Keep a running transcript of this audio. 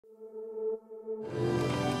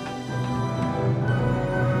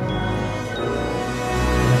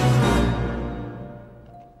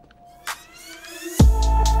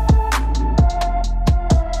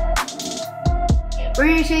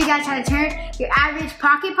guys how to turn your average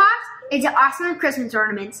pocket pops into awesome Christmas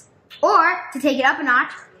ornaments. Or, to take it up a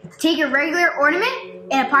notch, take a regular ornament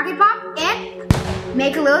in a pocket pop and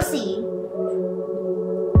make a little scene.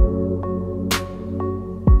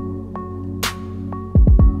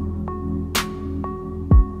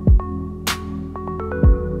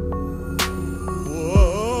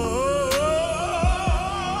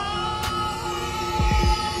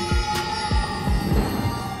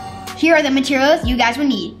 Here are the materials you guys will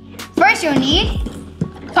need. First, you'll need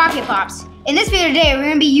pocket pops. In this video today, we're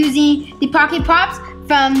going to be using the pocket pops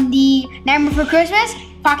from the Nightmare Before Christmas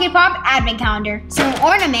Pocket Pop Advent Calendar. Some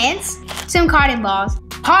ornaments, some cotton balls,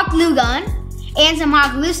 hot glue gun, and some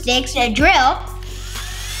hot glue sticks and a drill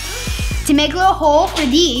to make a little hole for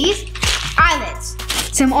these eyelets,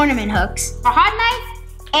 some ornament hooks, a hot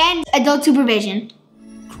knife, and adult supervision.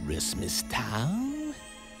 Christmas time?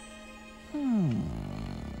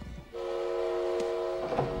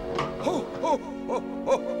 Ho, ho, ho,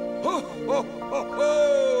 ho, ho, ho, ho,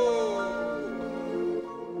 ho.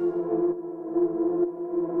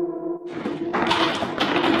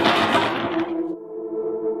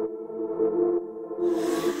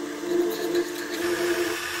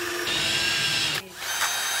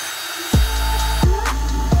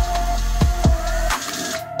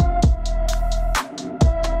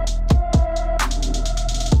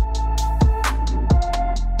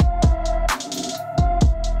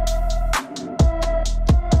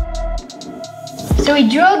 So we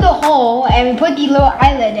drilled the hole and we put the little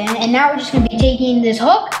eyelet in, and now we're just going to be taking this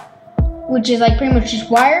hook, which is like pretty much just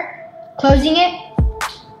wire, closing it,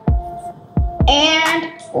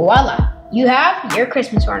 and voila, you have your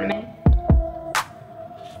Christmas ornament.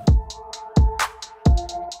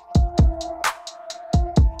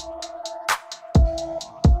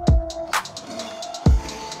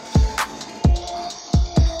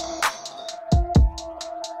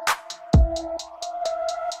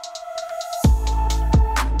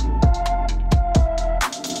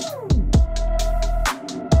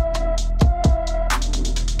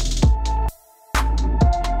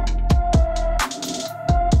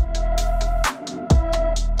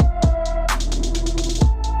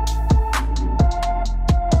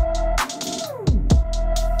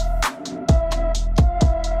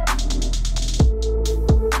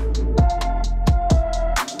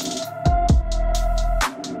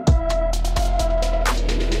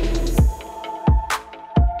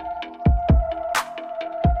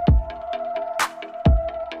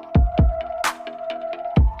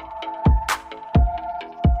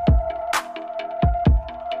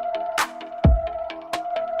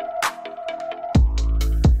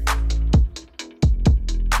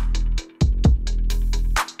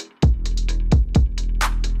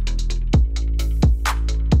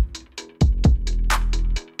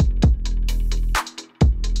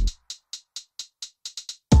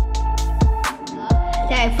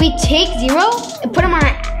 If we take 0 and put them on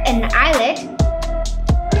an eyelet,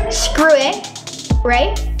 screw it,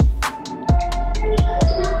 right?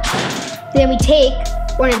 Then we take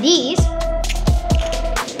one of these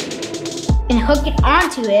and hook it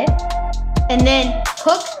onto it, and then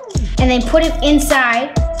hook and then put it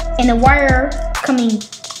inside, and the wire coming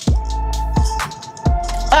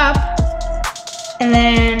up, and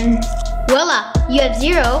then voila, you have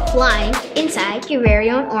 0 flying inside your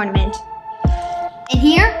very own ornament. And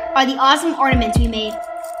here are the awesome ornaments we made.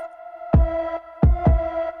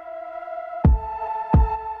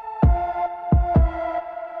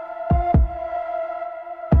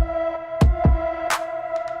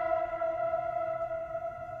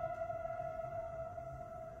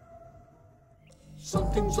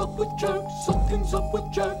 Something's up with Jack, something's up with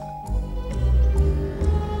Jack.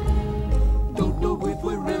 Don't know if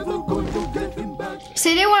we're ever going to get him back. So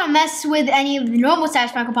they didn't want to mess with any of the normal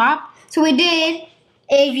size Funko Pop. So we did,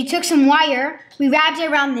 if you took some wire, we wrapped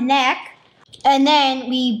it around the neck, and then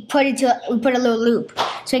we put a little loop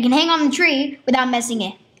so it can hang on the tree without messing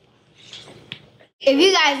it. If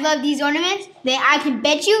you guys love these ornaments, then I can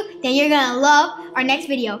bet you that you're gonna love our next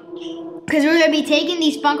video, because we're gonna be taking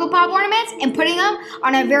these Funko Pop ornaments and putting them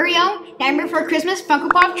on our very own Nightmare Before Christmas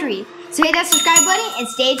Funko Pop tree. So hit that subscribe button and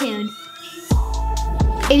stay tuned.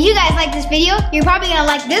 If you guys like this video, you're probably gonna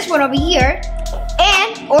like this one over here,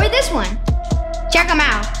 or this one. Check them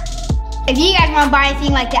out. If you guys want to buy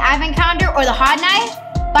anything like the Advent Calendar or the hot knife,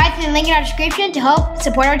 buy it through the link in our description to help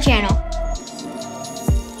support our channel.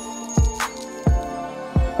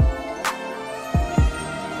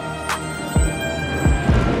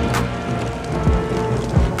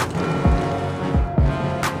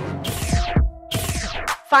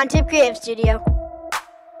 Fun Tip Creative Studio.